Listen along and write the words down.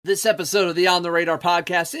This episode of the On the Radar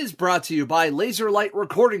podcast is brought to you by Laserlight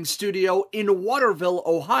Recording Studio in Waterville,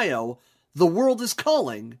 Ohio. The world is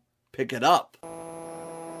calling. Pick it up.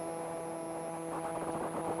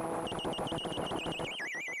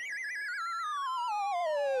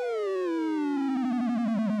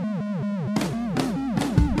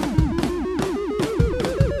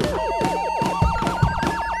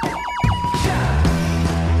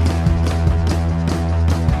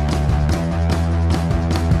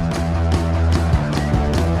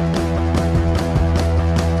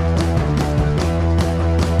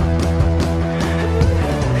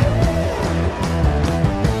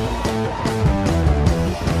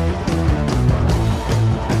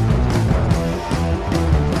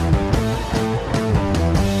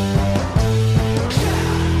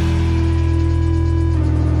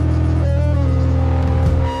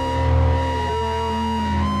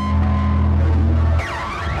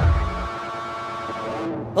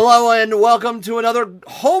 Hello and welcome to another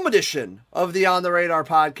home edition of the On the Radar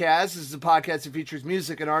podcast. This is a podcast that features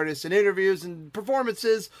music and artists and interviews and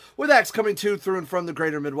performances with acts coming to, through, and from the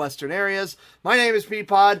greater Midwestern areas. My name is Pete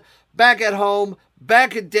Pod, back at home,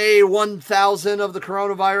 back at day 1000 of the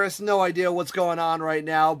coronavirus. No idea what's going on right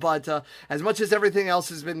now, but as much as everything else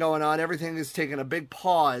has been going on, everything has taken a big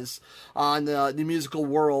pause on the musical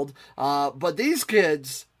world. But these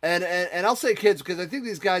kids... And I'll say kids because I think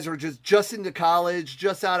these guys are just into college,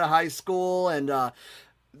 just out of high school, and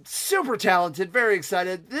super talented, very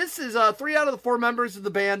excited. This is 3 out of the 4 members of the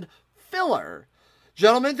band Filler.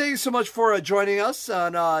 Gentlemen, thank you so much for joining us.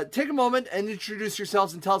 And take a moment and introduce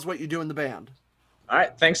yourselves and tell us what you do in the band. All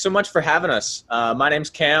right, thanks so much for having us. My name's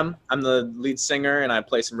Cam. I'm the lead singer, and I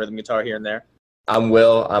play some rhythm guitar here and there. I'm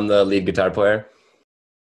Will. I'm the lead guitar player.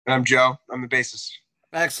 And I'm Joe. I'm the bassist.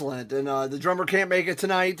 Excellent. And the drummer can't make it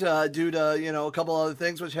tonight due to, a couple other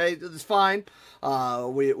things, which, hey, it's fine.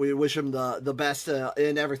 We wish him the best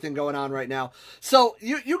in everything going on right now. So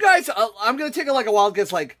you guys, I'm going to take a wild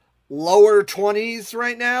guess, lower 20s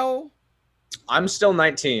right now? I'm still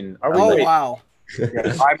 19. Are we Oh, ready? wow.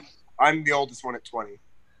 Yeah, I'm the oldest one at 20.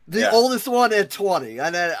 The oldest one at 20.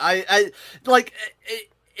 And then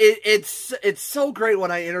it's so great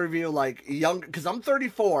when I interview young, because I'm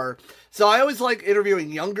 34, so I always like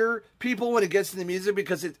interviewing younger people when it gets to the music,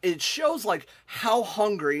 because it shows how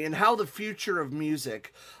hungry and how the future of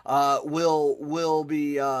music will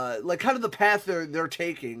be kind of the path they're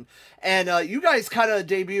taking. And you guys kind of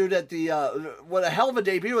debuted at the what a hell of a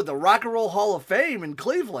debut at the Rock and Roll Hall of Fame in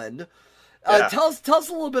Cleveland. Tell us a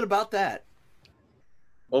little bit about that.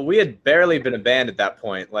 Well, we had barely been a band at that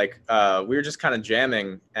point. We were just kind of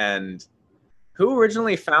jamming. And who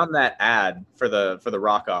originally found that ad for the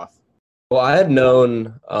Rock Off? Well, I had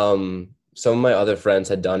known some of my other friends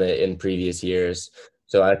had done it in previous years,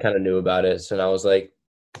 so I kind of knew about it. So I was like,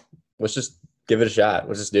 let's just give it a shot.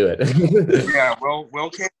 Let's just do it. Yeah, Will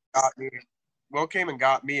came and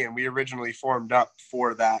got me, and we originally formed up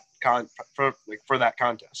for that for that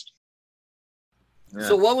contest. Yeah.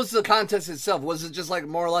 So what was the contest itself? Was it just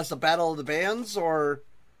more or less a battle of the bands, or?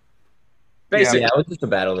 Basically, Yeah, it was just a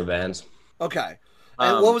battle of the bands. Okay.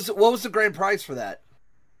 And what was the grand prize for that?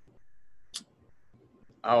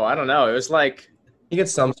 Oh, I don't know. It was You get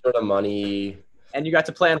some sort of money. and you got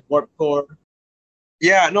to play on Warped Tour.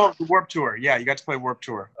 Yeah, no, the Warped Tour. Yeah, you got to play Warped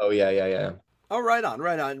Tour. Oh, yeah. Oh, right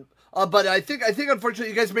on. But I think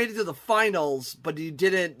unfortunately you guys made it to the finals, but you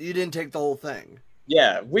didn't take the whole thing.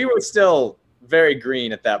 Yeah, we were still very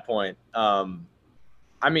green at that point.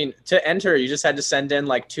 I mean, to enter, you just had to send in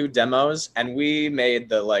 2 demos, and we made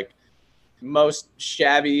the most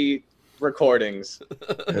shabby recordings.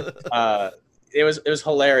 It was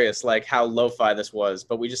hilarious, how lo-fi this was.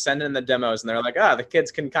 But we just sent in the demos, and they're like, the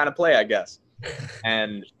kids can kind of play, I guess.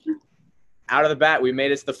 And out of the bat, we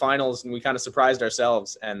made it to the finals, and we kind of surprised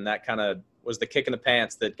ourselves, and that kind of was the kick in the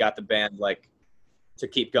pants that got the band to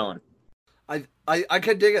keep going. I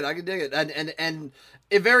can dig it. And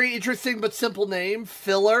a very interesting but simple name,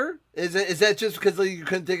 Filler. Is that just because you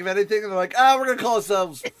couldn't think of anything? And they're like, we're gonna call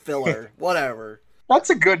ourselves Filler. Whatever.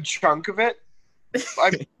 That's a good chunk of it.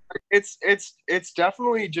 It's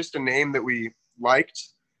definitely just a name that we liked,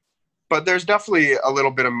 but there's definitely a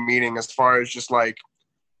little bit of meaning as far as just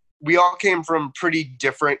we all came from pretty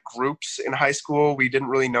different groups in high school. We didn't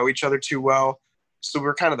really know each other too well, so we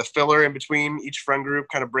were kind of the filler in between each friend group,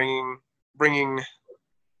 kind of bringing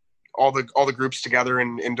all the groups together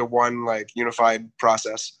into one unified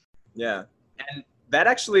process. Yeah. And that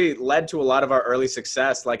actually led to a lot of our early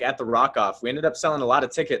success. At the Rock Off, we ended up selling a lot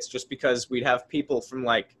of tickets just because we'd have people from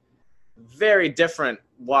very different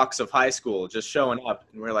walks of high school just showing up,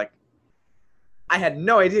 and we're like, I had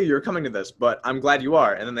no idea you were coming to this, but I'm glad you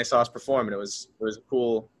are. And then they saw us perform, and it was a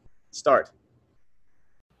cool start.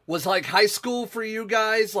 Was like high school for you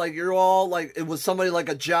guys? Like you're all like, it was somebody like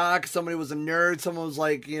a jock, somebody was a nerd, someone was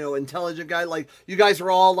like, intelligent guy. Like you guys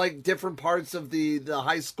were all like different parts of the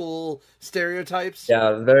high school stereotypes.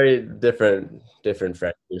 Yeah, very different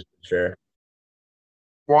friends for sure.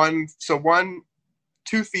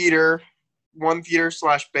 Two theater, one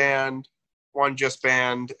theater/band, one just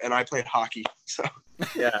band, and I played hockey. So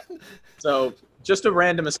yeah, so just a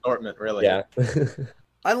random assortment, really. Yeah.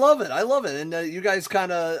 I love it. And you guys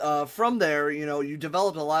kind of, from there, you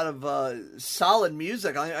developed a lot of solid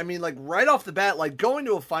music. I mean, like right off the bat, like going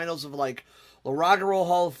to a finals of like the Rock and Roll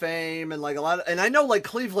Hall of Fame and like a lot of, and I know like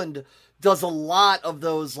Cleveland does a lot of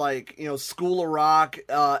those like, School of Rock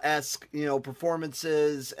esque,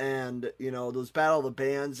 performances and, those Battle of the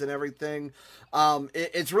Bands and everything.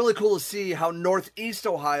 It's really cool to see how Northeast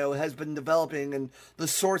Ohio has been developing and the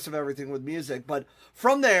source of everything with music. But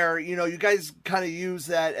from there, you guys kind of use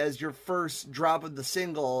that as your first drop of the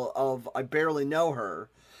single of I Barely Know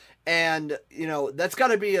Her. And, that's got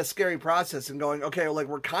to be a scary process and going, okay, like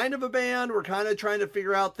we're kind of a band, we're kind of trying to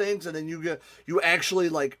figure out things. And then you actually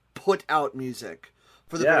like put out music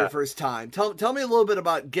for the very first time. Tell me a little bit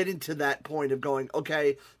about getting to that point of going,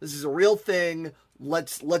 okay, this is a real thing.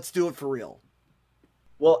 Let's do it for real.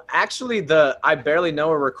 Well, actually, the I Barely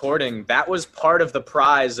Know Her recording, that was part of the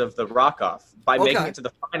prize of the Rock Off. By making it to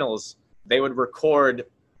the finals, they would record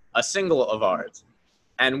a single of ours.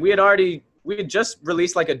 And we had just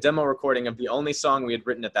released like a demo recording of the only song we had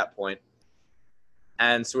written at that point.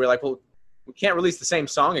 And so we were like, well, we can't release the same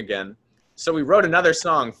song again. So we wrote another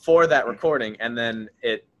song for that recording, and then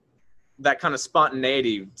that kind of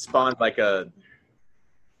spontaneity spawned like it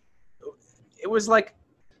was like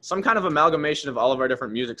some kind of amalgamation of all of our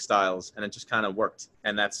different music styles, and it just kind of worked.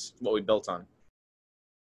 And that's what we built on.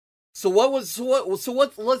 So let's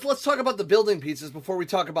talk about the building pieces before we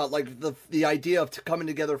talk about like the idea of coming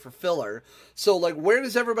together for Filler. So like where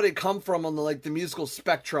does everybody come from on the musical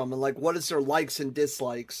spectrum, and like what is their likes and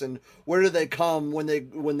dislikes, and where do they come when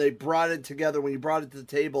they brought it together, when you brought it to the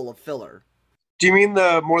table of Filler? Do you mean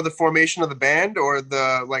the formation of the band, or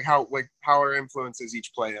the how our influences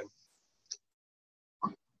each play in?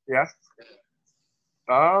 Yeah.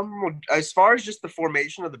 As far as just the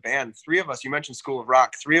formation of the band, three of us, you mentioned School of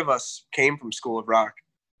Rock, three of us came from School of Rock.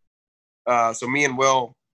 So me and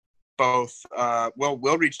Will both,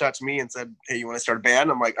 Will reached out to me and said, hey, you want to start a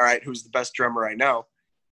band? I'm like, all right, who's the best drummer I know?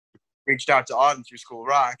 Reached out to Auden through School of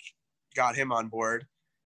Rock, got him on board.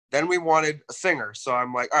 Then we wanted a singer. So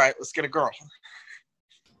I'm like, all right, let's get a girl.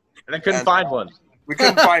 And I couldn't find one. We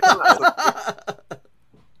couldn't find one.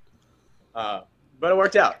 But it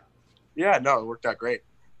worked out. Yeah, no, it worked out great.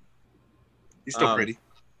 He's still pretty.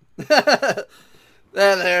 There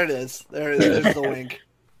it is. There's the wink.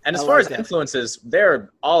 And as far as influences,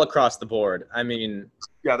 they're all across the board. I mean,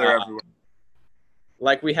 yeah, they're everywhere.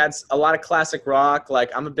 Like we had a lot of classic rock.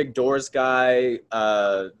 Like I'm a big Doors guy.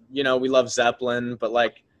 We love Zeppelin, but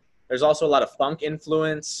like there's also a lot of funk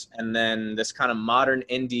influence, and then this kind of modern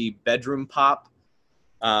indie bedroom pop.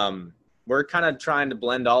 We're kind of trying to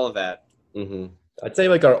blend all of that. Mm-hmm. I'd say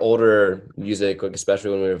like our older music, like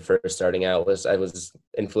especially when we were first starting out, I was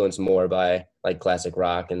influenced more by like classic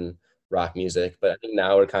rock and rock music. But I think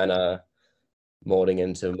now we're kind of molding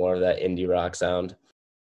into more of that indie rock sound.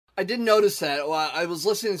 I did notice that. Well, I was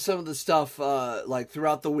listening to some of the stuff like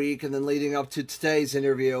throughout the week and then leading up to today's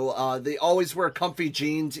interview. The Always Wear Comfy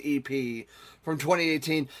Jeans EP from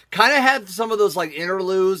 2018 kind of had some of those like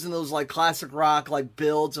interludes and those like classic rock like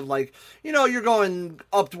builds of like, you're going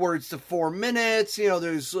upwards to 4 minutes.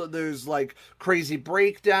 There's like crazy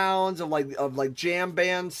breakdowns of like jam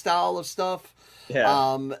band style of stuff.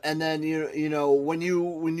 Yeah. And then when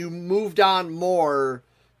you moved on more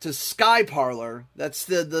to Sky Parlor, that's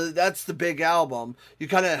the big album. You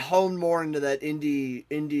kind of honed more into that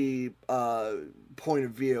indie point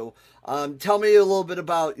of view. Tell me a little bit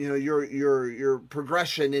about your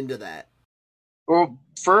progression into that. Well,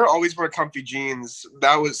 for Always Wear Comfy Jeans,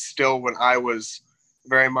 that was still when I was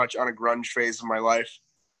very much on a grunge phase of my life,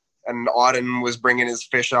 and Auden was bringing his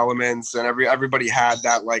Fish elements, and everybody had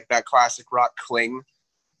that classic rock cling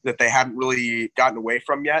that they hadn't really gotten away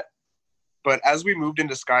from yet. But as we moved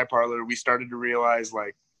into Sky Parlor, we started to realize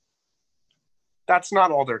like that's not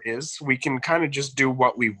all there is. We can kind of just do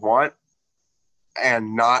what we want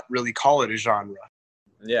and not really call it a genre.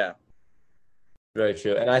 Yeah. Very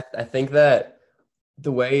true. And I think that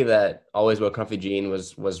the way that Always Wear Comfy Jean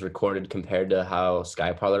was recorded compared to how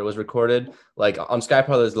Sky Parlor was recorded, like on Sky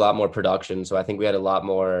Parlor there's a lot more production, so I think we had a lot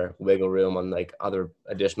more wiggle room on like other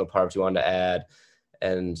additional parts we wanted to add.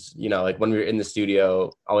 And, you know, like when we were in the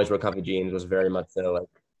studio, Always Wear Comfy Jeans was very much so like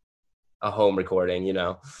a home recording, you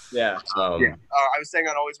know? Yeah. I was saying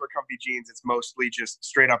on Always Wear Comfy Jeans, it's mostly just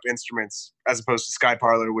straight up instruments as opposed to Sky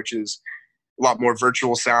Parlor, which is a lot more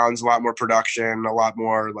virtual sounds, a lot more production, a lot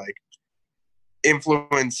more like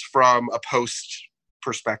influence from a post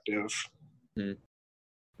perspective.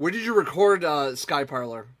 Where did you record Sky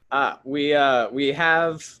Parlor? We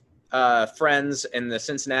have friends in the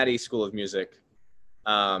Cincinnati School of Music,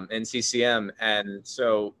 in CCM, and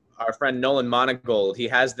so our friend Nolan Monagold, he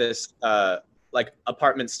has this like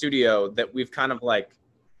apartment studio that we've kind of like,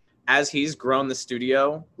 as he's grown the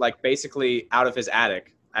studio, like basically out of his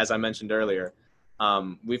attic, as I mentioned earlier,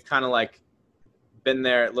 we've kind of like been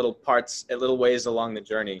there at little ways along the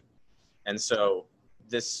journey, and so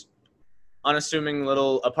this unassuming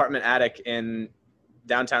little apartment attic in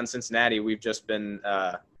downtown Cincinnati, we've just been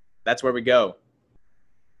that's where we go,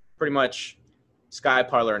 pretty much Sky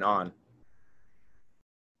Parlor and on.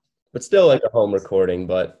 But still like a home recording,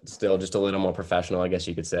 but still just a little more professional, I guess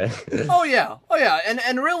you could say. Oh yeah,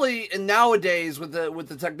 and really, and nowadays with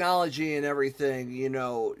the technology and everything, you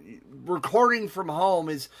know, recording from home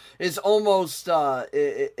is almost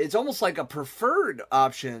it's almost like a preferred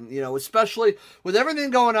option, you know, especially with everything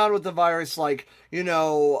going on with the virus. Like, you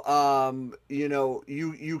know,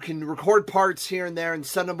 you can record parts here and there and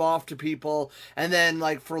send them off to people, and then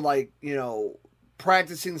like for like, you know,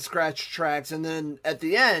 practicing scratch tracks, and then at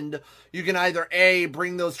the end you can either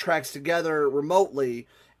bring those tracks together remotely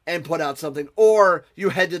and put out something, or you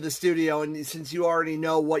head to the studio, and since you already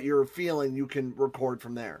know what you're feeling, you can record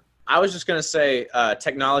from there. I was just gonna say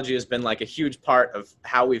technology has been like a huge part of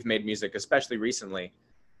how we've made music, especially recently,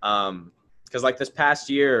 because like this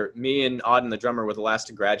past year, me and Auden the drummer were the last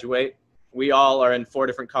to graduate. We all are in 4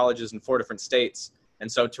 different colleges in 4 different states,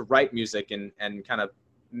 and so to write music and kind of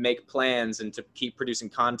make plans and to keep producing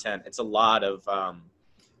content, it's a lot of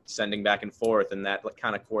sending back and forth and that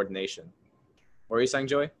kind of coordination. What were you saying,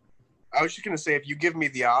 Joey? I was just going to say, if you give me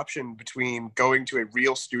the option between going to a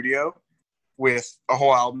real studio with a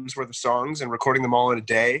whole album's worth of songs and recording them all in a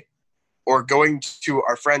day, or going to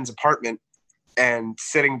our friend's apartment and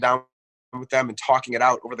sitting down with them and talking it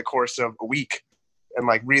out over the course of a week and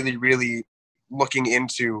like really, really looking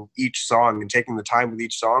into each song and taking the time with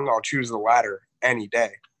each song, I'll choose the latter any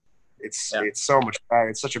day. It's so much better.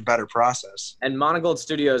 It's such a better process. And Monagold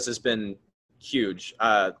Studios has been huge.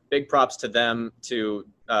 Big props to them, to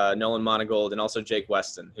Nolan Monagold, and also Jake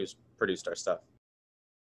Weston, who's produced our stuff.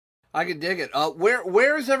 I can dig it.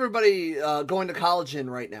 Where is everybody going to college in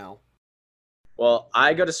right now? Well,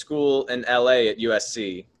 I go to school in LA at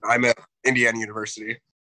USC. I'm at Indiana University.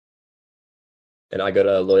 And I go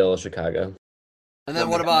to Loyola Chicago. And then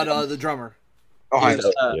what about the drummer? Ohio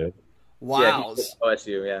State. Wow. Yeah,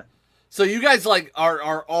 OSU, yeah. So you guys like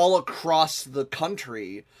are all across the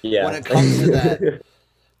country when it Yeah. comes to that.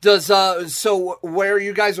 Does so where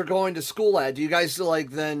you guys are going to school at? Do you guys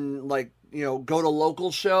like then like, you know, go to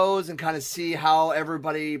local shows and kind of see how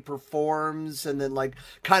everybody performs, and then like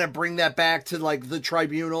kind of bring that back to like the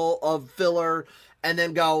tribunal of filler, and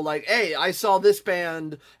then go like, hey, I saw this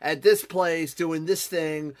band at this place doing this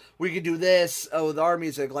thing. We could do this with our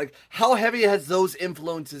music. Like, how heavy has those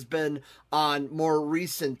influences been on more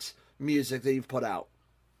recent music that you've put out?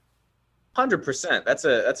 100%. That's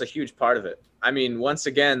a huge part of it. I mean, once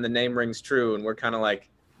again, the name rings true, and we're kind of like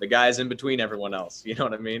the guys in between everyone else. You know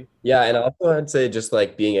what I mean? Yeah, and also I'd say just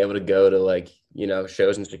like being able to go to like, you know,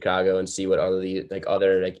 shows in Chicago and see what other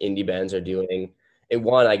indie bands are doing. And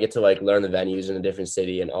one, I get to like learn the venues in a different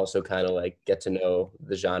city and also kind of like get to know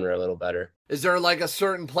the genre a little better. Is there like a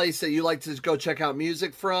certain place that you like to go check out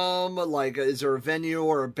music from? Like, is there a venue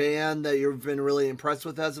or a band that you've been really impressed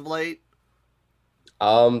with as of late?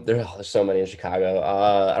 There's so many in Chicago.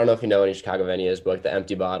 I don't know if you know any Chicago venues, but like the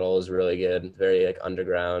Empty Bottle is really good. Very like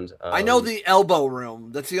underground. I know the Elbow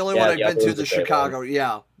Room. That's the only one I've been to. The Chicago. One.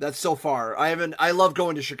 Yeah, that's so far. I love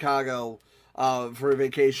going to Chicago for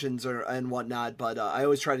vacations and whatnot. But I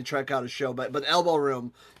always try to check out a show. But Elbow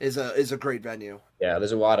Room is a great venue. Yeah,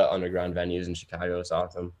 there's a lot of underground venues in Chicago. It's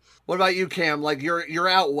awesome. What about you, Cam? Like you're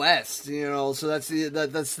out west, you know, so that's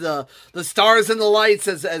the stars and the lights,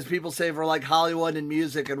 as people say, for like Hollywood and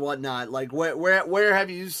music and whatnot. Like where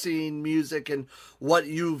have you seen music and what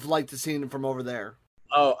you've liked to see from over there?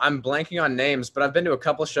 Oh, I'm blanking on names, but I've been to a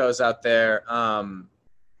couple shows out there.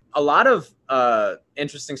 A lot of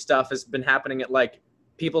interesting stuff has been happening at like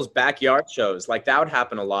people's backyard shows. Like that would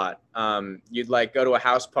happen a lot. You'd like go to a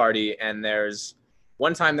house party, and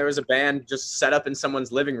one time there was a band just set up in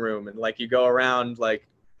someone's living room, and like you go around, like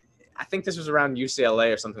I think this was around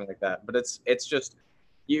UCLA or something like that. But it's just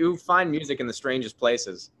you find music in the strangest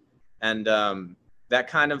places, and that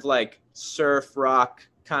kind of like surf rock,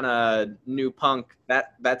 kind of new punk,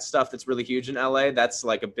 that stuff that's really huge in LA. That's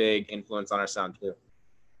like a big influence on our sound too.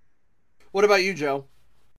 What about you, Joe?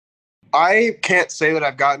 I can't say that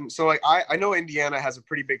I've gotten so like I know Indiana has a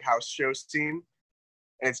pretty big house show scene,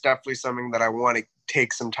 and it's definitely something that I want to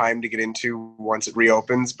take some time to get into once it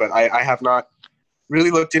reopens. But I have not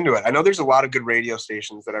really looked into it. I know there's a lot of good radio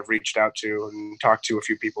stations that I've reached out to and talked to a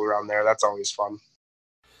few people around there. That's always fun.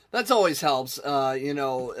 That's always helps. A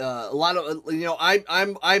lot of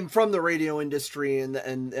I'm from the radio industry, and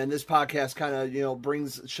this podcast kind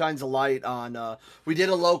of shines a light on. We did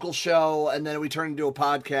a local show, and then we turned into a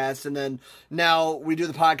podcast, and then now we do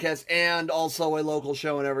the podcast and also a local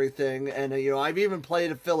show and everything. And I've even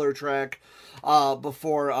played a filler track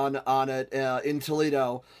before on it in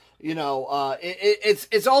Toledo.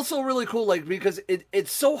 It's also really cool, like, because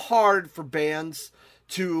it's so hard for bands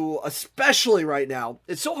to, especially right now,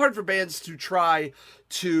 it's so hard for bands to try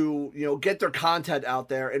to, get their content out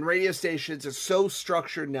there. And radio stations are so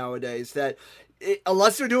structured nowadays that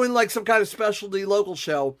unless they're doing like some kind of specialty local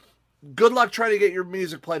show, good luck trying to get your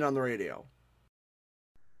music played on the radio.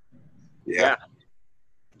 Yeah.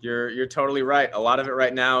 You're totally right. A lot of it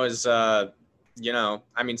right now is,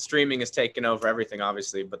 streaming is taking over everything,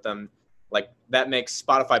 obviously, but then like that makes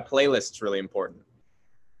Spotify playlists really important.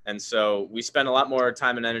 And so we spend a lot more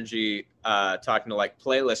time and energy talking to like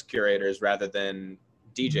playlist curators rather than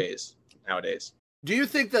DJs nowadays. Do you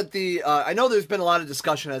think that I know there's been a lot of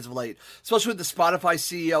discussion as of late, especially with the Spotify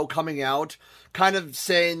CEO coming out, kind of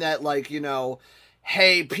saying that, like,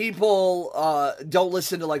 hey, people don't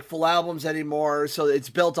listen to like full albums anymore, so it's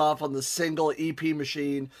built off on the single EP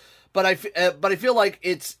machine. But I feel like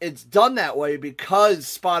it's done that way because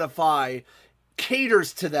Spotify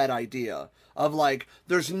caters to that idea of like,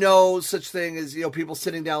 there's no such thing as, people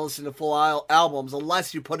sitting down listening to full albums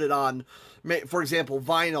unless you put it on, for example,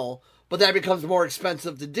 vinyl, but that becomes more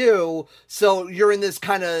expensive to do. So you're in this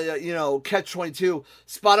kind of, catch-22.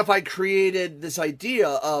 Spotify created this idea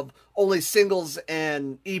of only singles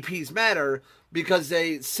and EPs matter because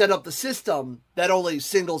they set up the system that only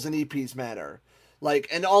singles and EPs matter. Like,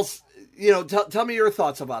 and also, tell me your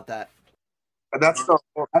thoughts about that. That's the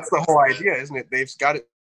whole idea, isn't it? They've got it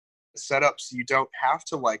set up so you don't have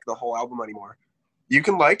to like the whole album anymore. You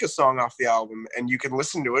can like a song off the album and you can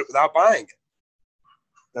listen to it without buying it.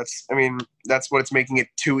 That's what it's making it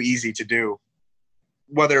too easy to do.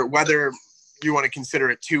 Whether you want to consider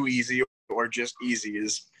it too easy or just easy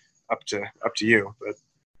is up to you. But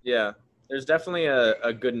yeah, there's definitely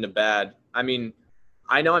a good and a bad. I mean,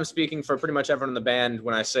 I know I'm speaking for pretty much everyone in the band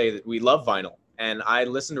when I say that we love vinyl and I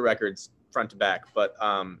listen to records front to back, but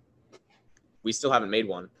we still haven't made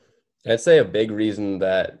one. I'd say a big reason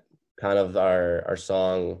that kind of our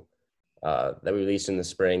song that we released in the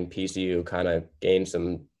spring, PCU, kind of gained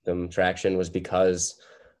some traction was because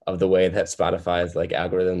of the way that Spotify's like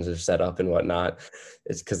algorithms are set up and whatnot.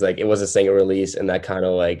 It's because like it was a single release and that kind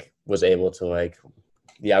of like was able to like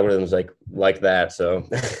the algorithms like that. So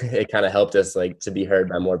it kind of helped us like to be heard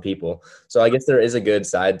by more people. So I guess there is a good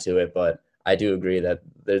side to it, but I do agree that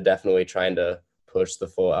they're definitely trying to push the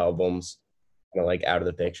full albums like out of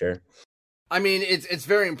the picture. I mean, it's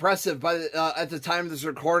very impressive. But at the time of this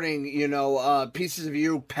recording, Pieces of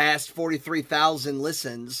You passed 43,000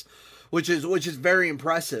 listens, which is very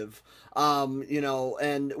impressive.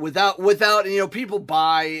 And without people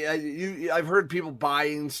buy. I've heard people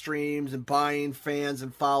buying streams and buying fans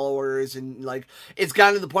and followers, and like it's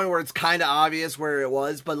gotten to the point where it's kind of obvious where it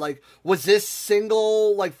was. But like, was this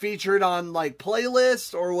single like featured on like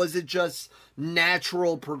playlists, or was it just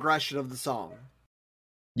natural progression of the song?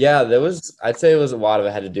 Yeah, I'd say it was a lot of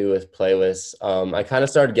it had to do with playlists. I kind of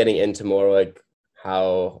started getting into more like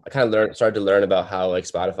how I kind of started to learn about how like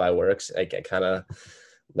Spotify works. Like I kind of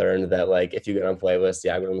learned that like if you get on playlists, the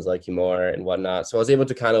algorithms like you more and whatnot. So I was able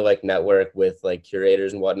to kind of like network with like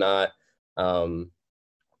curators and whatnot.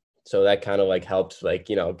 So that kind of like helped like,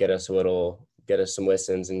 get us some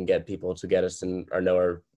listens and get people to get us and or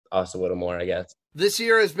know us a little more, I guess. This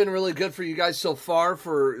year has been really good for you guys so far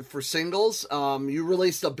for singles. You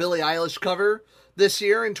released a Billie Eilish cover this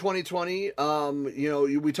year in 2020.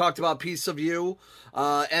 We talked about Piece of You,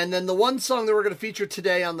 and then the one song that we're going to feature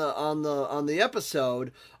today on the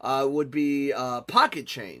episode would be Pocket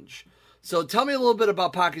Change. So tell me a little bit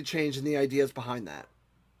about Pocket Change and the ideas behind that.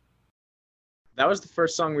 That was the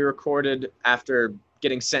first song we recorded after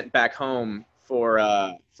getting sent back home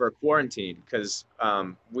for quarantine, because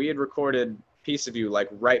we had recorded Piece of You like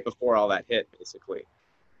right before all that hit, basically.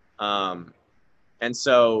 And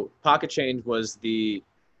so Pocket Change was the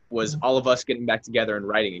was all of us getting back together and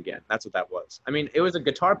writing again. That's what that was. I mean, it was a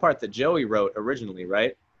guitar part that Joey wrote originally,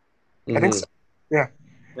 right? I think so. Yeah.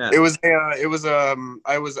 Yeah. It was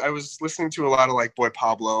I was listening to a lot of like Boy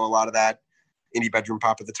Pablo, a lot of that indie bedroom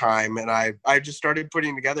pop at the time, and I just started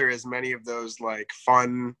putting together as many of those like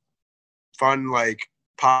fun like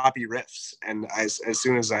poppy riffs, and as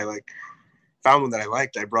soon as I like found one that I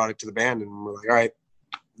liked, I brought it to the band, and we're like, all right,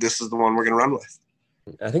 this is the one we're gonna run with.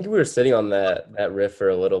 I think we were sitting on that riff for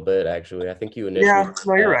a little bit, actually. I think you initially. Yeah,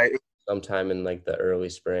 no, you're right. Sometime in like the early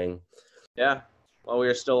spring. Yeah. Well, we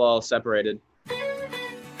were still all separated.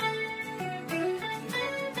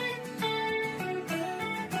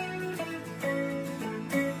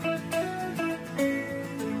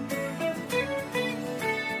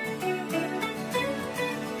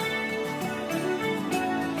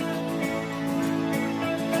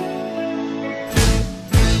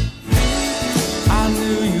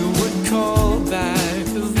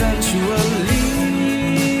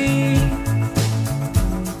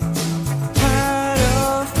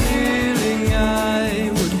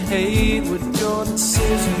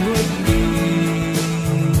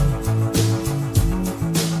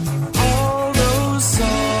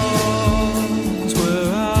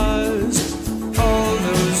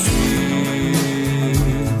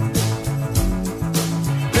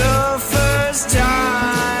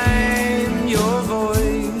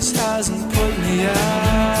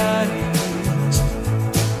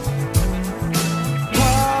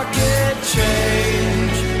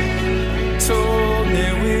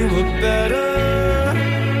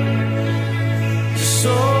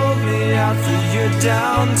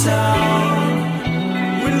 Downtown,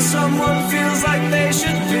 when someone feels like they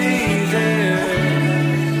should be there,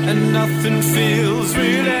 and nothing feels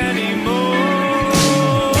real anymore.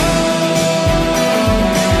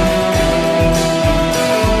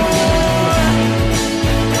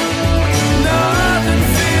 Nothing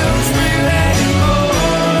feels real anymore.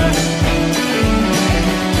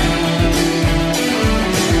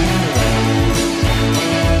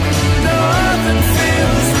 Nothing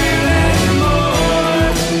feels real anymore.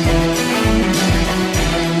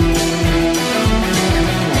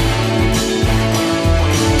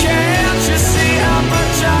 Can't you see how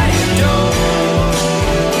much I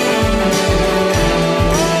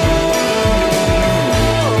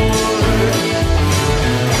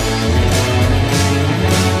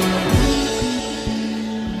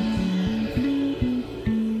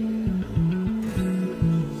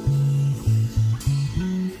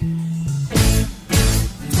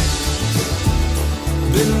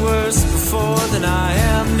been worse before than I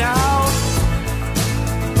am now.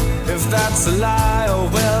 If that's a lie, oh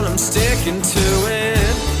well, I'm sticking to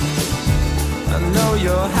it. I know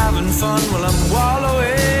you're having fun while I'm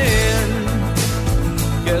wallowing.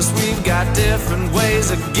 Guess we've got different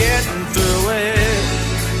ways of getting through it.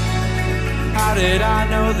 How did I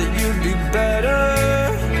know that you'd be better?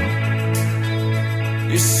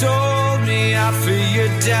 You sold me out for your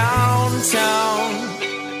downtown,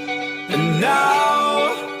 and now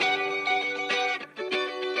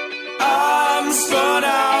I'm spun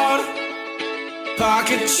out,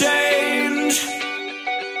 pocket change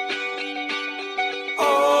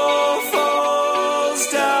all falls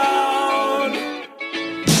down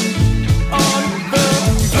on the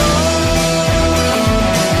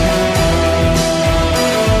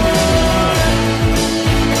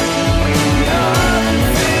Nothing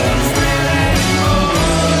feels real anymore.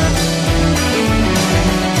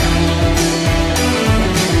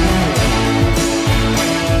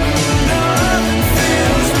 Nothing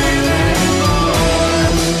feels real anymore.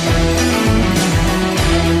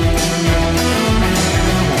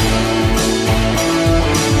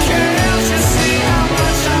 Can't you see how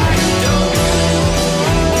much I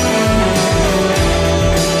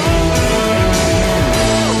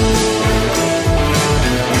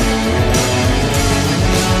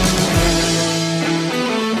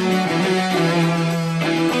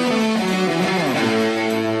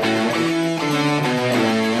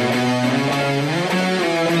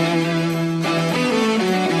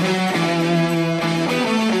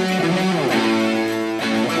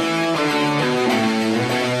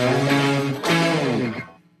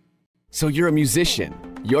So you're a musician.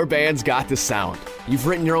 Your band's got the sound. You've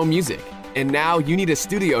written your own music. And now you need a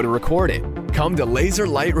studio to record it. Come to Laser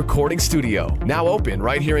Light Recording Studio, now open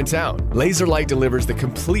right here in town. Laser Light delivers the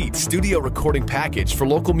complete studio recording package for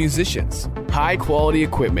local musicians. High quality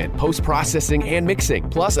equipment, post-processing and mixing,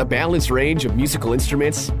 plus a balanced range of musical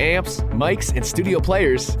instruments, amps, mics, and studio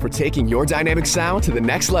players for taking your dynamic sound to the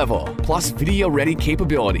next level. Plus video-ready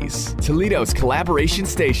capabilities. Toledo's collaboration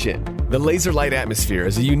station. The Laser Light Atmosphere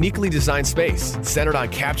is a uniquely designed space centered on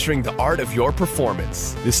capturing the art of your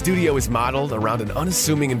performance. The studio is modeled around an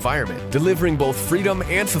unassuming environment, delivering both freedom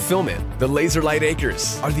and fulfillment. The Laser Light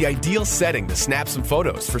Acres are the ideal setting to snap some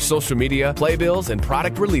photos for social media, playbills, and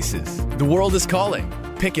product releases. The world is calling.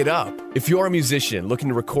 Pick it up. If you're a musician looking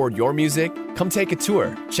to record your music, come take a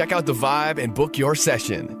tour. Check out the vibe and book your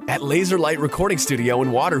session at Laser Light Recording Studio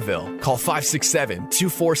in Waterville. Call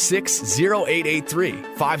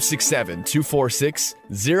 567-246-0883.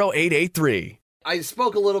 567-246-0883. I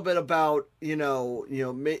spoke a little bit about,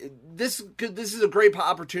 this is a great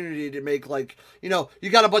opportunity to make, like, you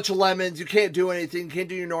got a bunch of lemons, you can't do anything, you can't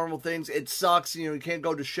do your normal things, it sucks, you can't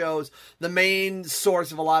go to shows. The main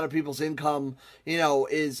source of a lot of people's income,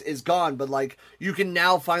 is gone, but, like, you can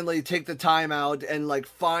now finally take the time out and, like,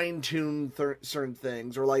 fine-tune certain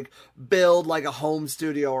things, or, like, build, like, a home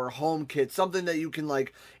studio or a home kit, something that you can,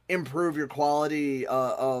 like, improve your quality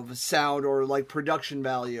of sound or like production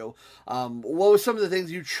value. What were some of the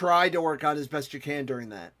things you tried to work on as best you can during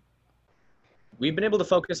that? We've been able to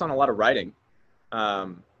focus on a lot of writing.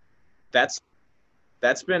 That's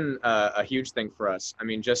been a huge thing for us. I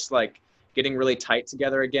mean, just like getting really tight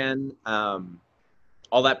together again.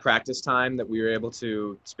 All that practice time that we were able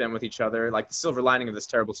to spend with each other. Like the silver lining of this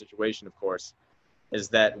terrible situation, of course, is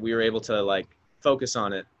that we were able to like focus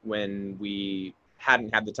on it when we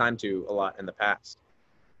hadn't had the time to a lot in the past.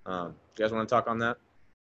 Do you guys want to talk on that?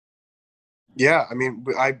 Yeah, I mean,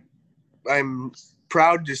 I'm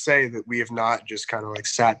proud to say that we have not just kind of like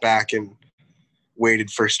sat back and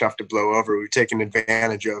waited for stuff to blow over. We've taken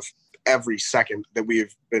advantage of every second that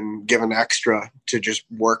we've been given extra to just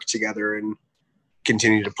work together and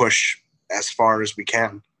continue to push as far as we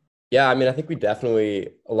can. Yeah, I mean, I think we definitely,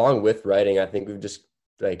 along with writing, I think we've just,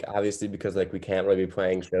 like, obviously because like we can't really be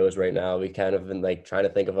playing shows right now, we kind of been like trying to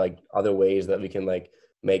think of like other ways that we can like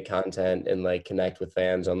make content and like connect with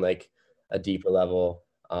fans on like a deeper level.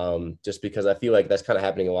 Just because I feel like that's kind of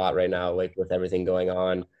happening a lot right now, like with everything going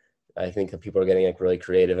on. I think that people are getting like really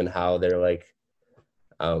creative in how they're like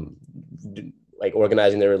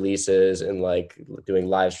organizing their releases and like doing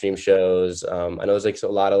live stream shows. I know there's like a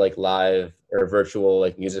lot of like live or virtual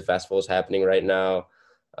like music festivals happening right now.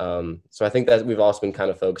 So I think that we've also been kind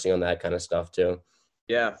of focusing on that kind of stuff too.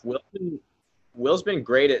 Yeah, Will's been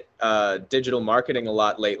great at digital marketing a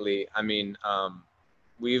lot lately. I mean,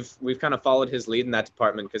 we've kind of followed his lead in that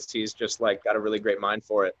department because he's just like got a really great mind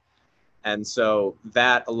for it. And so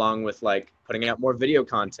that, along with like putting out more video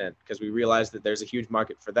content, because we realized that there's a huge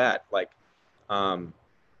market for that. Like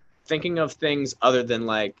thinking of things other than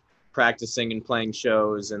like practicing and playing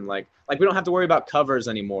shows, and like we don't have to worry about covers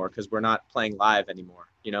anymore because we're not playing live anymore.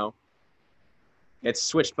 It's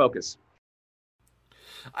switched focus.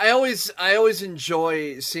 I always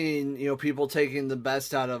enjoy seeing, people taking the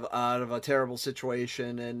best out of a terrible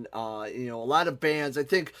situation, and a lot of bands. I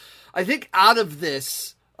think out of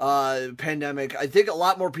this pandemic, I think a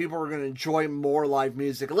lot more people are going to enjoy more live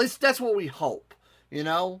music. At least that's what we hope. I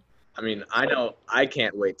mean, I know I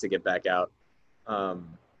can't wait to get back out.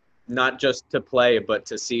 Not just to play, but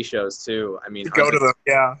to see shows too. I mean, go to them.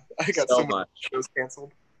 Yeah, I got so so much shows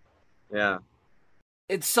canceled. Yeah.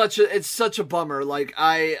 It's such a bummer. Like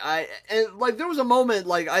and like there was a moment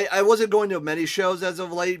like I wasn't going to many shows as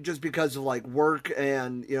of late just because of like work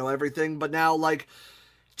and everything. But now like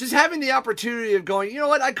just having the opportunity of going,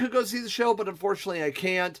 I could go see the show, but unfortunately I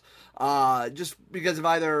can't. Just because of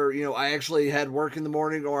either I actually had work in the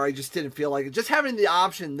morning or I just didn't feel like it. Just having the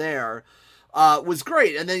option there was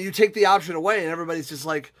great. And then you take the option away and everybody's just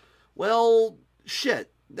like, well,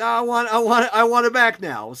 shit. I want it back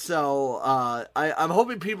now. So I'm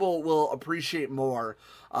hoping people will appreciate more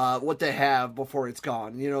what they have before it's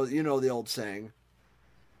gone. The old saying.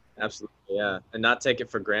 Absolutely, yeah, and not take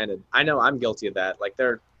it for granted. I know I'm guilty of that. Like there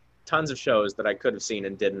are tons of shows that I could have seen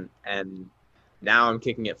and didn't, and now I'm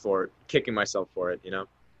kicking myself for it.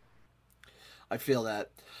 I feel that.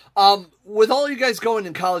 With all you guys going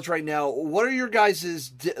in college right now, what are your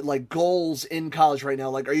guys' like goals in college right now?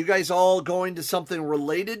 Like, are you guys all going to something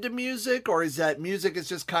related to music, or is that music is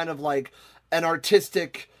just kind of like an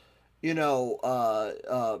artistic, to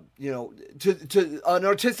an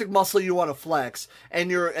artistic muscle you want to flex,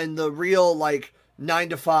 and the real like 9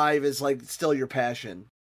 to 5 is like still your passion?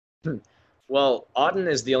 Well, Auden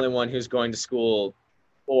is the only one who's going to school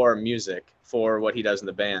for music, for what he does in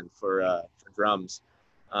the band, for drums.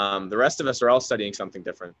 The rest of us are all studying something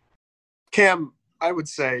different. Cam, I would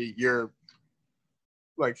say you're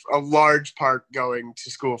like a large part going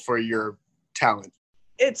to school for your talent.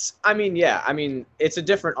 It's a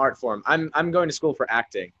different art form. I'm going to school for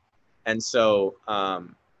acting. And so,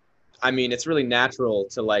 it's really natural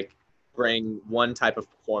to like bring one type of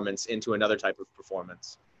performance into another type of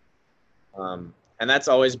performance. And that's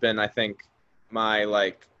always been, I think, my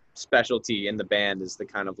like specialty in the band is the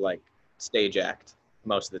kind of like stage act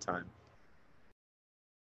most of the time.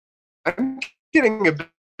 I'm getting a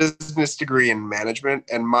business degree in management,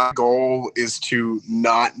 and my goal is to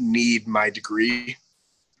not need my degree.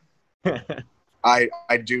 I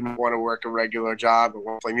do not want to work a regular job. I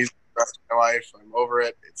want to play music the rest of my life. I'm over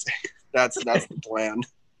it. That's the plan.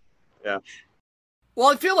 Yeah. Well,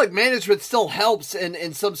 I feel like management still helps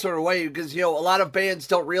in some sort of way because, you know, a lot of bands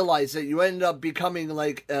don't realize that you end up becoming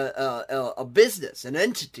like a business, an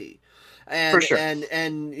entity. And, For sure.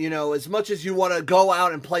 and you know, as much as you want to go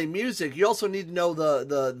out and play music, you also need to know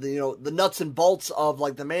the you know, the nuts and bolts of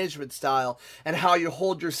like the management style and how you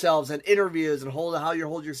hold yourselves in interviews and how you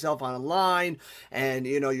hold yourself online and,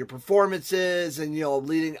 you know, your performances and, you know,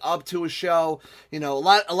 leading up to a show. You know,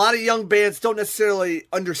 a lot of young bands don't necessarily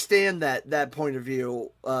understand that point of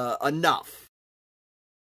view enough.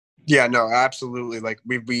 Yeah, no, absolutely. Like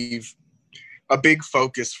we've a big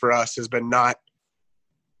focus for us has been not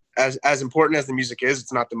as important as the music is,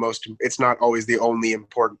 it's not always the only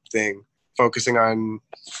important thing. Focusing on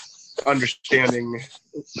understanding,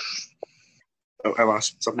 I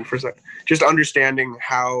lost something for a second. Just understanding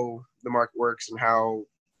how the market works and how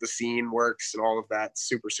the scene works and all of that,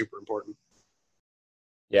 super, super important.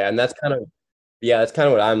 Yeah, and that's kind of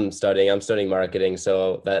what I'm studying. I'm studying marketing,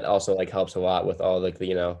 so that also like helps a lot with all like the,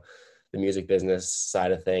 you know, the music business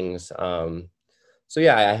side of things. So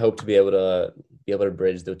yeah, I hope to be able to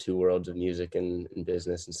bridge the two worlds of music and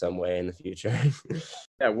business in some way in the future.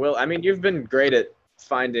 Yeah, Will, I mean, you've been great at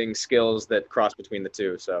finding skills that cross between the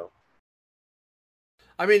two, so.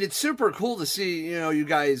 I mean, it's super cool to see, you know, you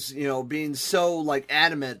guys, you know, being so like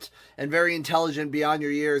adamant and very intelligent beyond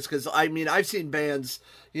your years. Because I mean, I've seen bands,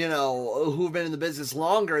 you know, who've been in the business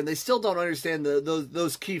longer and they still don't understand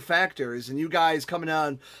those key factors. And you guys coming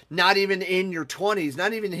on, not even in your 20s,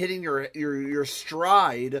 not even hitting your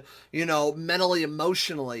stride, you know, mentally,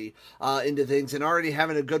 emotionally into things, and already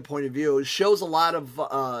having a good point of view. It shows a lot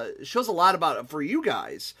about for you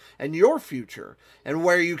guys and your future and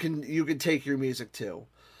where you can take your music to.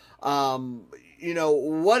 You know,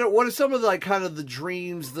 what are some of the, like, kind of the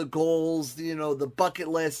dreams, the goals, you know, the bucket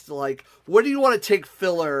list? Like, what do you want to take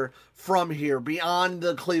Filler from here, beyond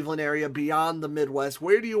the Cleveland area, beyond the Midwest?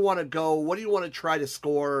 Where do you want to go? What do you want to try to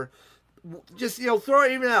score? Just, you know, throw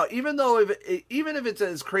it even out. Even if it's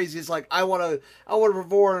as crazy as like I want to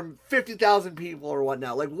perform 50,000 people or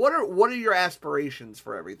whatnot. Like, what are your aspirations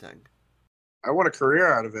for everything? I want a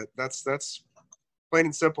career out of it. That's plain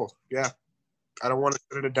and simple. Yeah, I don't want to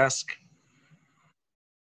sit at a desk.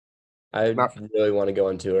 I really want to go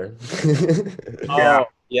on tour. Oh,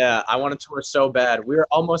 yeah. I want to tour so bad. We were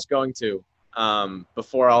almost going to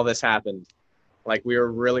before all this happened. Like, we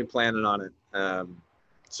were really planning on it.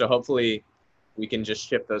 So hopefully we can just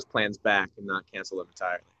shift those plans back and not cancel them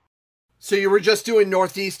entirely. So you were just doing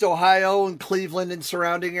Northeast Ohio and Cleveland and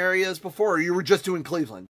surrounding areas before, or you were just doing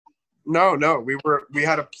Cleveland? No. We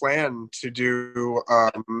had a plan to do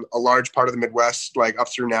a large part of the Midwest, like up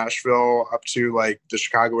through Nashville, up to like the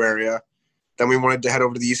Chicago area. Then we wanted to head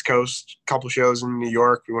over to the East Coast, a couple shows in New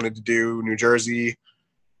York. We wanted to do New Jersey.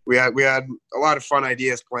 We had a lot of fun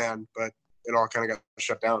ideas planned, but it all kind of got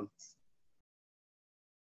shut down.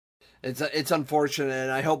 It's unfortunate, and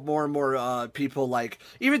I hope more and more people like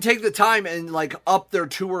even take the time and like up their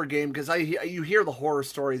tour game, because you hear the horror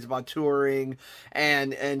stories about touring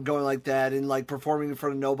and going like that and like performing in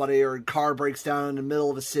front of nobody, or a car breaks down in the middle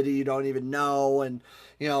of a city you don't even know, and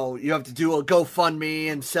you know you have to do a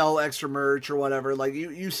GoFundMe and sell extra merch or whatever. Like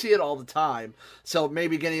you see it all the time. So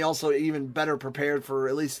maybe getting also even better prepared for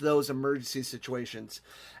at least those emergency situations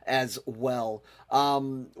as well.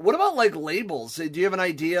 What about like labels? Do you have an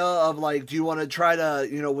idea of like, do you want to try to,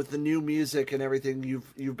 you know, with the new music and everything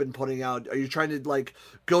you've been putting out, are you trying to like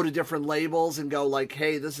go to different labels and go like,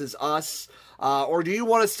 hey, this is us? Or do you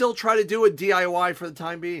want to still try to do a DIY for the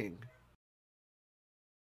time being?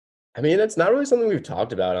 I mean, it's not really something we've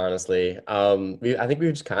talked about, honestly. I think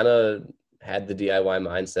we've just kind of had the DIY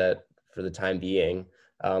mindset for the time being.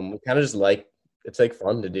 We kind of just like, it's like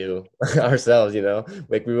fun to do ourselves, you know,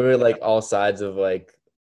 like we were like all sides of like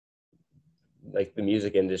the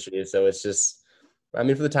music industry. So it's just, I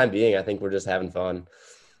mean, for the time being, I think we're just having fun.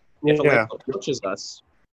 If a label approaches us.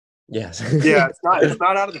 Yes. Yeah. It's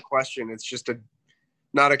not out of the question. It's just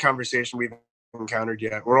not a conversation we've encountered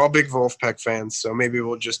yet. We're all big Wolfpack fans, so maybe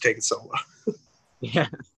we'll just take it solo. Yeah.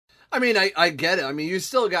 I mean, I get it. I mean, you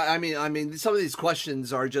still got. I mean, some of these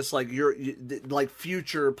questions are just like like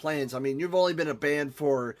future plans. I mean, you've only been a band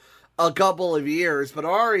for a couple of years, but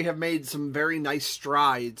already have made some very nice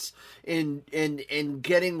strides in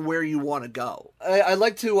getting where you want to go. I'd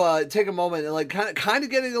like to take a moment and like kind of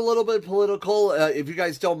getting a little bit political, if you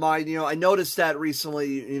guys don't mind. You know, I noticed that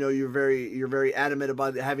recently. You know, you're very adamant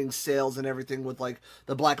about having sales and everything with like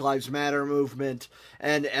the Black Lives Matter movement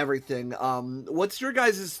and everything. What's your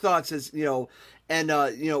guys' thoughts as you know, and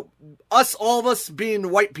you know, all of us being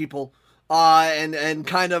white people. And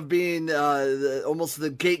kind of being almost the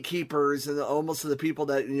gatekeepers and almost the people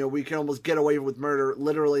that, you know, we can almost get away with murder,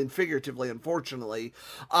 literally and figuratively, unfortunately.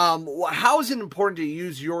 How is it important to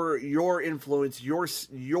use your influence,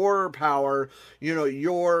 your power,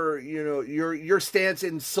 your stance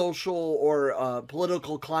in social or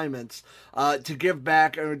political climates to give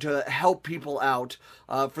back or to help people out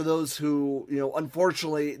for those who, you know,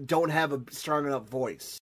 unfortunately don't have a strong enough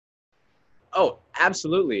voice? Oh,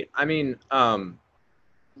 absolutely. I mean,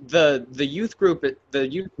 the youth group, the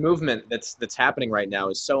youth movement that's happening right now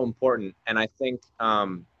is so important, and I think,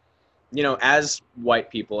 you know, as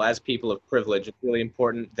white people, as people of privilege, it's really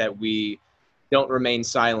important that we don't remain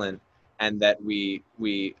silent and that we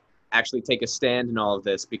actually take a stand in all of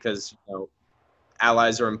this, because you know,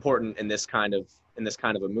 allies are important in this kind of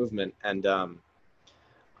a movement, and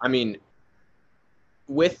I mean,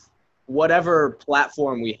 with whatever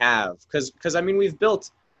platform we have, because I mean, we've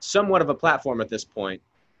built somewhat of a platform at this point.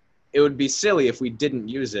 It would be silly if we didn't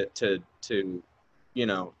use it to you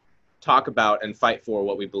know, talk about and fight for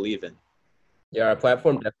what we believe in. Yeah, our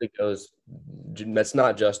platform definitely goes, that's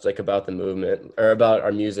not just like about the movement or about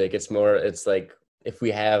our music. It's more, it's like if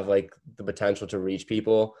we have like the potential to reach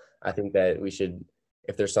people, I think that we should,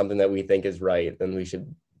 if there's something that we think is right, then we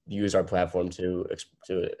should use our platform to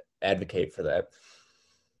advocate for that.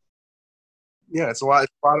 Yeah, it's a lot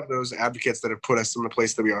of those advocates that have put us in the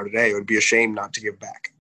place that we are today. It would be a shame not to give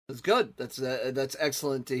back. That's good. That's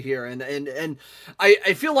excellent to hear. And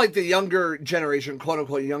I feel like the younger generation, quote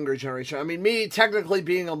unquote younger generation. I mean, me technically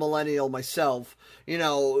being a millennial myself, you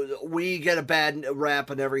know, we get a bad rap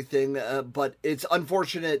and everything. But it's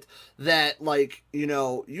unfortunate that, like, you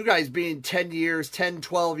know, you guys being 10,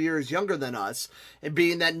 12 years younger than us and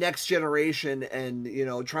being that next generation and, you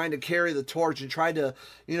know, trying to carry the torch and trying to,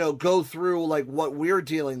 you know, go through like what we're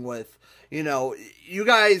dealing with. You know, you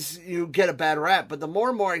guys, you get a bad rap, but the more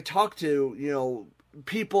and more I talk to, you know,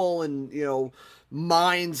 people and, you know,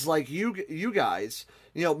 minds like you guys,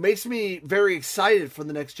 you know, makes me very excited for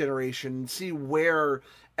the next generation and see where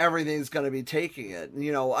everything's going to be taking it.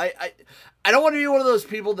 You know, I don't want to be one of those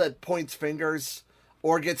people that points fingers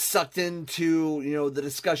or gets sucked into, you know, the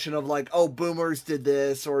discussion of like, oh, boomers did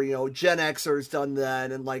this or, you know, Gen Xers done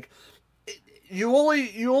that. And like, you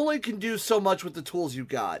only can do so much with the tools you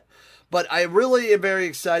got. But I really am very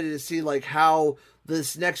excited to see like how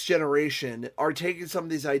this next generation are taking some of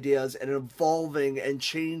these ideas and evolving and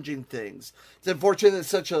changing things. It's unfortunate there's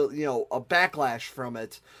such a, you know, a backlash from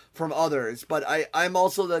it from others, but I'm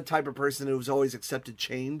also the type of person who's always accepted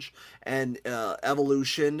change and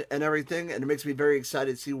evolution and everything, and it makes me very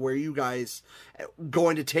excited to see where you guys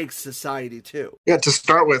going to take society to. Yeah, to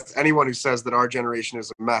start with, anyone who says that our generation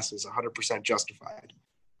is a mess is 100% justified.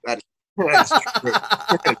 That is true.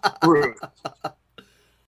 That is true.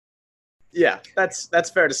 Yeah, that's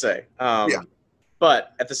fair to say. Yeah.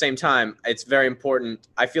 But at the same time, it's very important.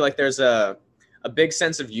 I feel like there's a big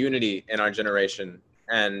sense of unity in our generation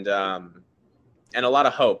and a lot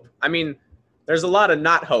of hope. I mean, there's a lot of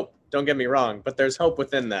not hope, don't get me wrong, but there's hope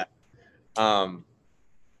within that.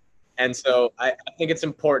 And so I think it's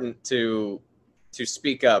important to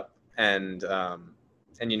speak up and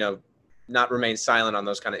you know, not remain silent on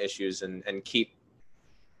those kind of issues and keep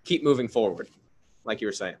moving forward, like you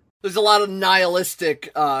were saying. There's a lot of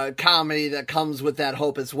nihilistic comedy that comes with that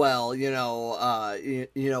hope as well. You know,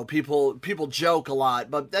 you know, people joke a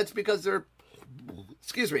lot, but that's because they're,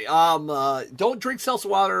 excuse me, don't drink seltzer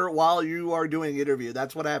water while you are doing an interview.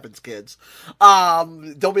 That's what happens, kids.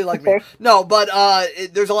 Don't be like me. No, but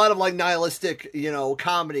there's a lot of like nihilistic, you know,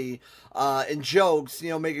 comedy and jokes, you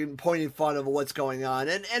know, pointing fun of what's going on.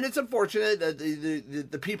 And it's unfortunate that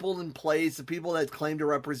the people in place, the people that claim to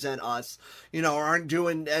represent us, you know, aren't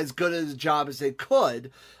doing as good a job as they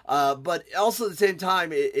could. But also at the same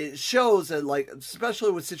time, it shows that, like,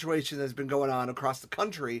 especially with situations that's been going on across the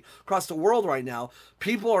country, across the world right now,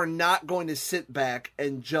 people are not going to sit back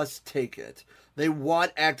and just take it. They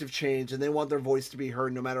want active change and they want their voice to be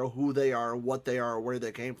heard no matter who they are, what they are, or where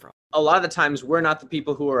they came from. A lot of the times we're not the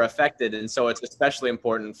people who are affected. And so it's especially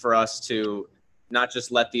important for us to not just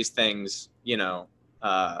let these things, you know,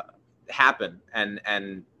 happen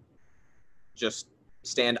and just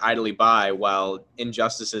stand idly by while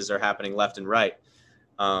injustices are happening left and right.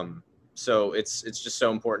 So it's just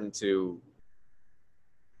so important to,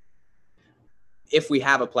 if we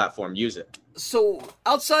have a platform, use it. So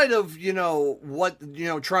outside of,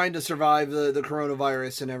 trying to survive the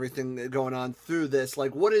coronavirus and everything going on through this,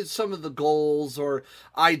 like, what is some of the goals or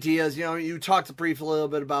ideas? You talked briefly a little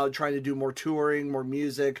bit about trying to do more touring, more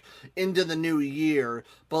music into the new year,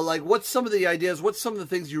 but like, what's some of the ideas? What's some of the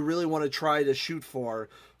things you really want to try to shoot for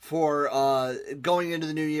going into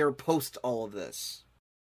the new year post all of this?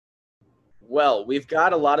 Well, we've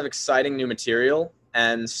got a lot of exciting new material.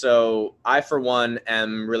 And so I, for one,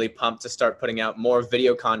 am really pumped to start putting out more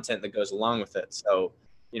video content that goes along with it. So,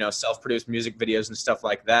 self-produced music videos and stuff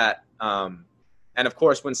like that. And of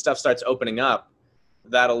course, when stuff starts opening up,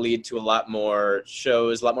 that'll lead to a lot more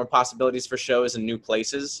shows, a lot more possibilities for shows in new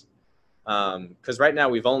places. Because right now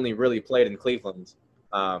we've only really played in Cleveland.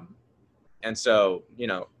 And so,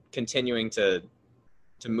 continuing to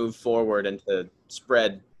move forward and to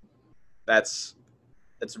spread, that's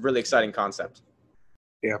a really exciting concept.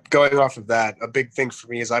 Yeah, going off of that, a big thing for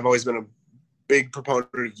me is I've always been a big proponent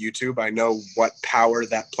of YouTube. I know what power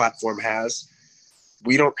that platform has.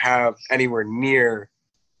 We don't have anywhere near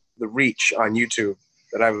the reach on YouTube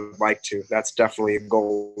that I would like to. That's definitely a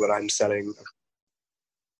goal that I'm setting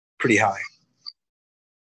pretty high.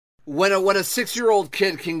 When a 6-year-old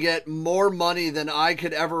kid can get more money than I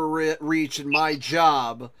could ever reach in my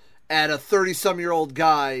job at a 30-some-year-old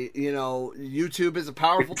guy, YouTube is a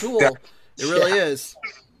powerful tool. It really is.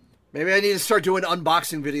 Maybe I need to start doing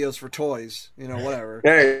unboxing videos for toys. Whatever.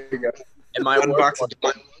 There you go. In my unboxing.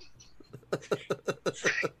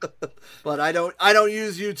 But I don't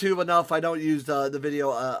use YouTube enough. I don't use the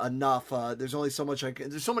video enough. There's only so much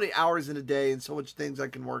there's so many hours in a day and so much things I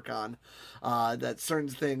can work on. That certain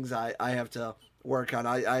things I have to work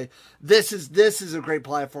on. This is a great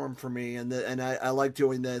platform for me, and I like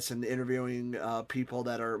doing this and interviewing people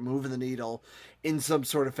that are moving the needle in some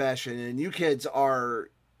sort of fashion. And you kids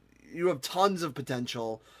you have tons of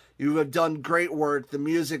potential. You have done great work. The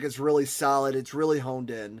music is really solid. It's really honed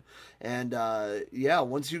in. And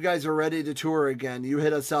once you guys are ready to tour again, you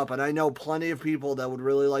hit us up. And I know plenty of people that would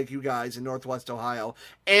really like you guys in Northwest Ohio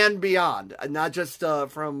and beyond, not just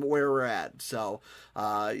from where we're at. So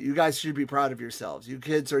you guys should be proud of yourselves. You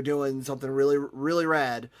kids are doing something really, really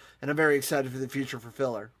rad. And I'm very excited for the future for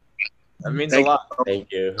Filler. That means a lot.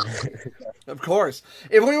 Thank you. Of course.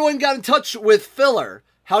 If anyone got in touch with Filler,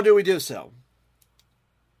 how do we do so?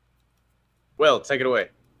 Will, take it away.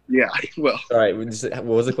 Yeah, well. All right. What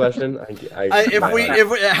was the question?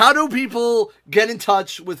 How do people get in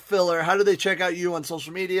touch with Filler? How do they check out you on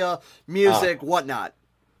social media, music, whatnot?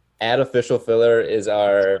 @OfficialFiller is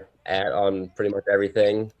our on pretty much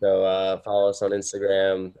everything. So follow us on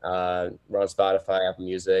Instagram. We're on Spotify, Apple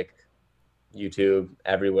Music, YouTube,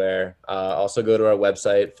 everywhere. Also go to our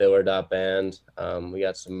website, filler.band. We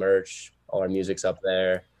got some merch. All our music's up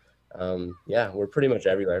there. We're pretty much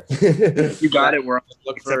everywhere. You got it. We're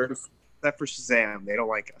except for Shazam. They don't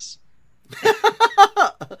like us.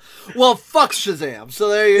 Well, fuck Shazam. So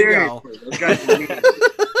there you go. Those guys are mean.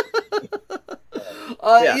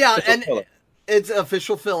 And it's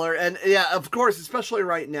Official Filler. And of course, especially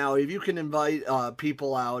right now, if you can invite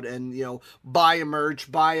people out and, buy a merch,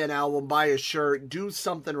 buy an album, buy a shirt, do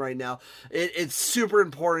something right now. It's super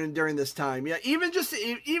important during this time. Yeah. Even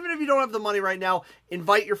if you don't have the money right now,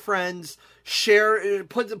 invite your friends, share,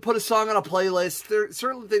 put a song on a playlist. There are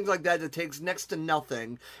certain things like that takes next to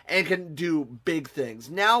nothing and can do big things.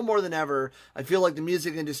 Now more than ever, I feel like the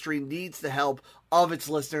music industry needs the help of its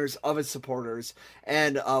listeners, of its supporters.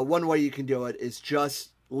 And one way you can do it is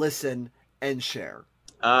just listen and share.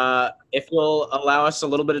 If you'll allow us a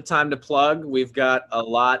little bit of time to plug, we've got a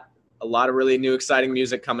lot of really new, exciting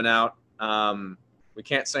music coming out. We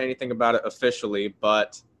can't say anything about it officially,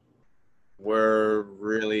 but we're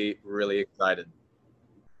really, really excited.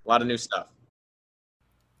 A lot of new stuff.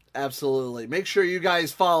 Absolutely. Make sure you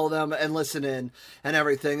guys follow them and listen in and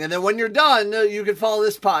everything. And then when you're done, you can follow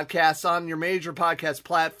this podcast on your major podcast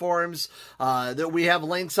platforms. That we have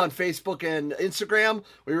links on Facebook and Instagram.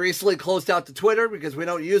 We recently closed out the Twitter because we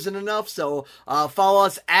don't use it enough. So follow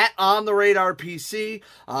us at On The Radar PC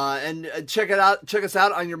and check us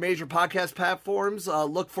out on your major podcast platforms.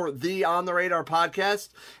 Look for the On The Radar podcast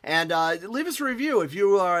and leave us a review if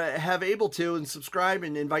you have able to, and subscribe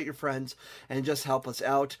and invite your friends and just help us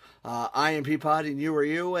out. I am Peapod and you are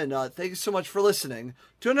you, and thank you so much for listening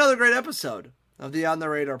to another great episode of the On The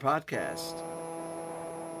Radar podcast.